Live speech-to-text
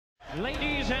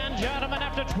Ladies and gentlemen,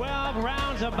 after 12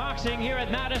 rounds of boxing here at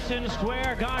Madison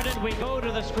Square Garden, we go to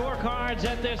the scorecards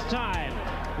at this time.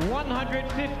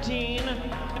 115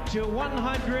 to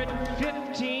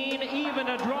 115, even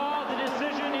a draw. The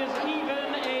decision is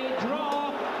even a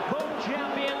draw. Both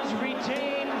champions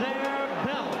retain their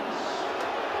belts.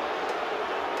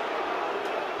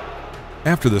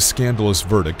 After the scandalous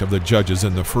verdict of the judges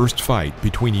in the first fight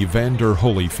between Evander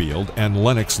Holyfield and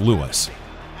Lennox Lewis,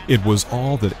 it was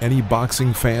all that any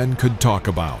boxing fan could talk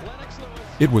about.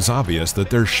 It was obvious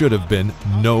that there should have been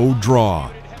no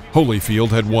draw. Holyfield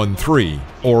had won 3,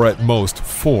 or at most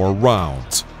 4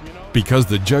 rounds. Because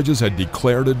the judges had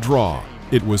declared a draw,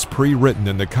 it was pre-written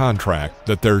in the contract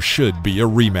that there should be a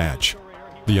rematch.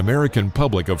 The American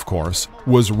public, of course,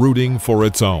 was rooting for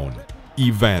its own,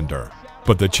 Evander.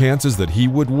 But the chances that he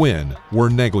would win were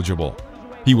negligible.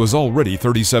 He was already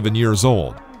 37 years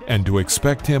old, and to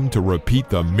expect him to repeat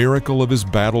the miracle of his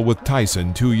battle with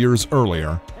Tyson 2 years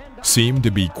earlier seemed to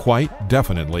be quite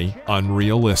definitely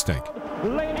unrealistic.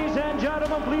 Ladies and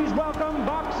gentlemen, please welcome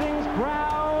boxing's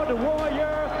proud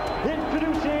warrior,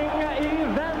 introducing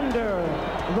Evander,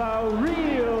 the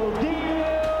real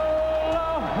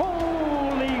deal,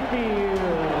 Holyfield.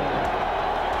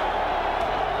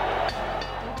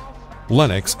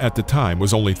 Lennox at the time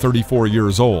was only 34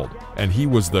 years old, and he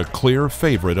was the clear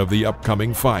favorite of the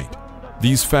upcoming fight.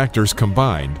 These factors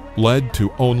combined led to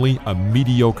only a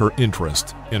mediocre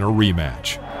interest in a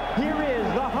rematch. Here is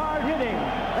the hard-hitting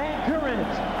and current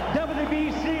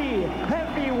WBC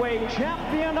heavyweight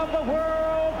champion of the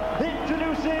world,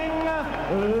 introducing Lennox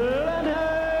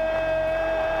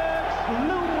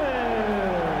Lewis.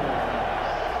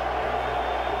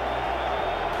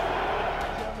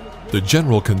 The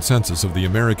general consensus of the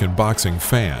American boxing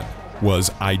fan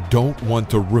was, I don't want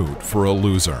to root for a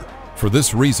loser. For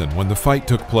this reason, when the fight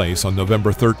took place on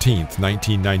November 13,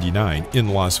 1999 in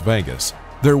Las Vegas,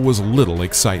 there was little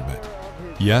excitement.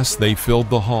 Yes, they filled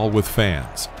the hall with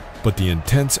fans, but the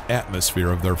intense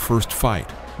atmosphere of their first fight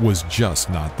was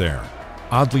just not there.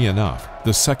 Oddly enough,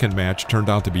 the second match turned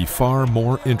out to be far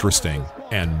more interesting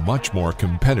and much more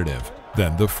competitive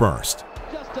than the first.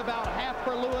 Just about half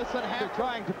for Lewis and half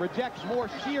trying to project more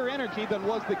sheer energy than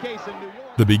was the case in New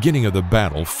York. The beginning of the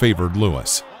battle favored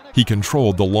Lewis. He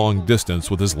controlled the long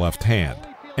distance with his left hand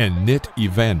and knit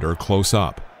Evander close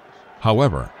up.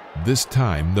 However, this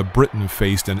time the Briton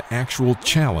faced an actual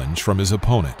challenge from his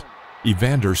opponent.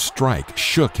 Evander's strike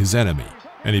shook his enemy,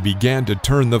 and he began to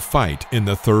turn the fight in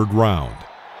the third round.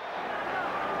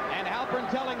 And Halpern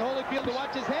telling Holyfield to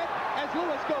watch his head as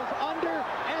Lewis goes under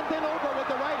and then over with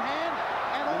the right hand.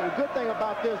 And the good thing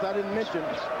about this, I didn't mention,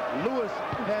 Lewis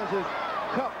has his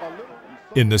cup a little.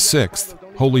 In the sixth,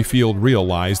 Holyfield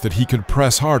realized that he could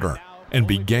press harder and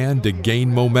began to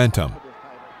gain momentum.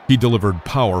 He delivered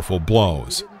powerful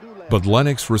blows, but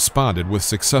Lennox responded with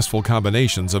successful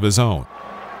combinations of his own.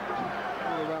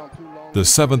 The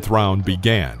seventh round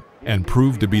began and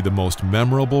proved to be the most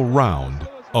memorable round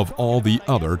of all the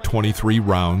other 23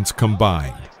 rounds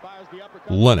combined.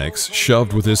 Lennox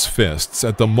shoved with his fists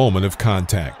at the moment of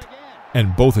contact,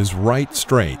 and both his right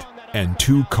straight and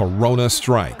 2 Corona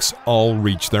strikes all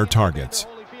reached their targets.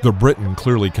 The Briton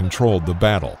clearly controlled the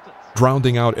battle,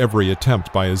 drowning out every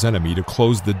attempt by his enemy to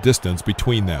close the distance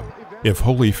between them. If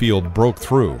Holyfield broke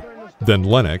through, then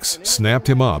Lennox snapped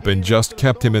him up and just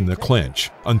kept him in the clinch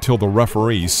until the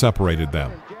referee separated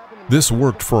them. This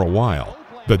worked for a while,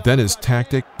 but then his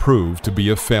tactic proved to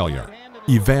be a failure.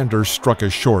 Evander struck a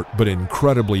short but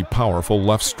incredibly powerful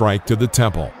left strike to the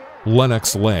temple.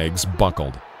 Lennox's legs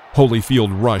buckled.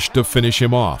 Holyfield rushed to finish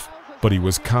him off, but he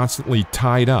was constantly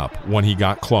tied up when he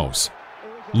got close.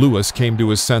 Lewis came to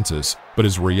his senses, but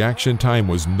his reaction time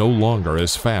was no longer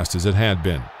as fast as it had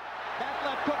been. That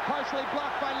left hook partially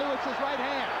blocked by Lewis's right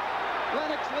hand.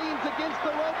 Lennox leans against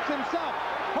the ropes himself.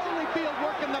 Holyfield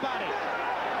working the body.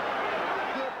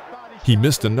 He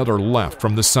missed another left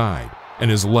from the side, and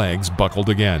his legs buckled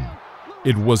again.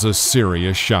 It was a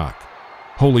serious shock.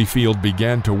 Holyfield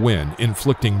began to win,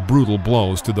 inflicting brutal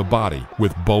blows to the body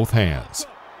with both hands.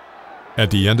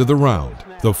 At the end of the round,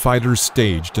 the fighters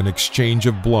staged an exchange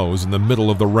of blows in the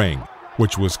middle of the ring,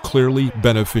 which was clearly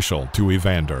beneficial to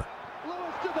Evander.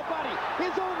 Lewis to the body.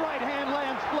 His own right hand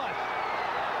lands flush.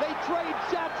 They trade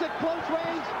shots at close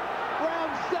range.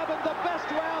 Round 7, the best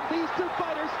round these two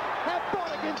fighters have fought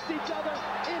against each other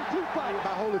in 2 fights.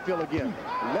 By Holyfield again.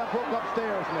 Left hook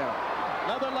upstairs now.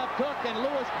 Another left hook, and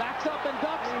Lewis backs up and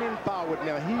ducks. Leaning forward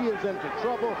now. He is into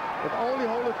trouble. If only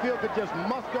Holyfield could just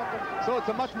muster up. So it's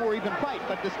a much more even fight.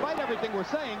 But despite everything we're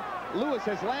saying, Lewis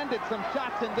has landed some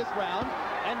shots in this round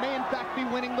and may in fact be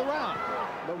winning the round.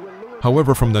 But when Lewis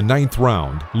However, from the 9th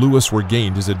round, Lewis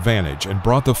regained his advantage and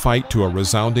brought the fight to a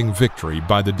resounding victory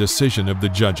by the decision of the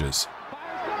judges.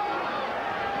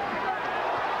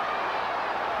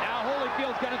 Now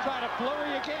Holyfield's going to try to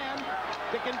flurry again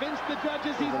to convince the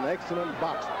judges he's an excellent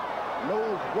boxer.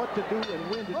 Knows what to do and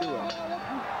when to do it.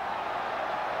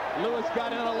 Lewis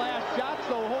got in a last shot,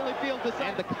 so Holyfield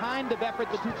decided the kind of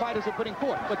effort the two fighters are putting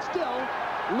forth. But still,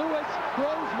 Lewis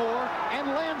throws more and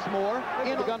lands more,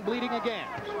 and the gun bleeding again.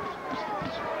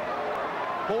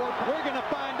 We're going to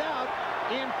find out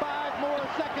in 5 more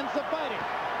seconds of fighting.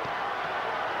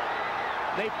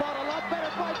 They fought a lot better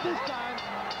fight this time,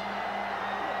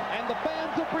 and the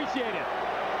fans appreciate it.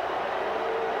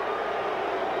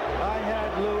 I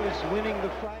had Lewis winning the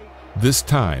fight. This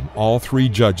time, all 3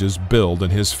 judges billed in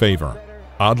his favor.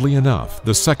 Oddly enough,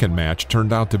 the second match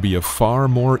turned out to be a far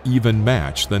more even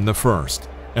match than the first,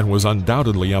 and was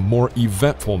undoubtedly a more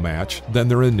eventful match than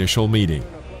their initial meeting.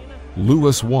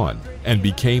 Lewis won and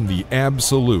became the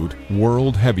absolute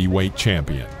world heavyweight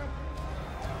champion.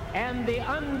 And the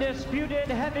undisputed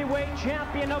heavyweight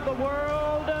champion of the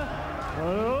world,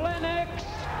 Lennox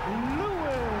Lewis.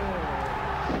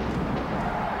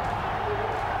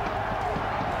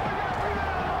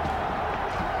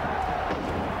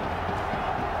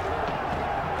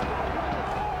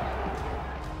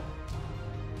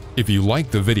 If you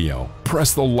liked the video,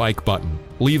 press the like button,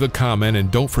 leave a comment,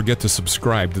 and don't forget to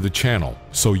subscribe to the channel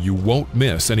so you won't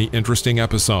miss any interesting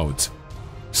episodes.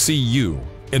 See you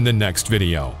in the next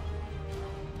video.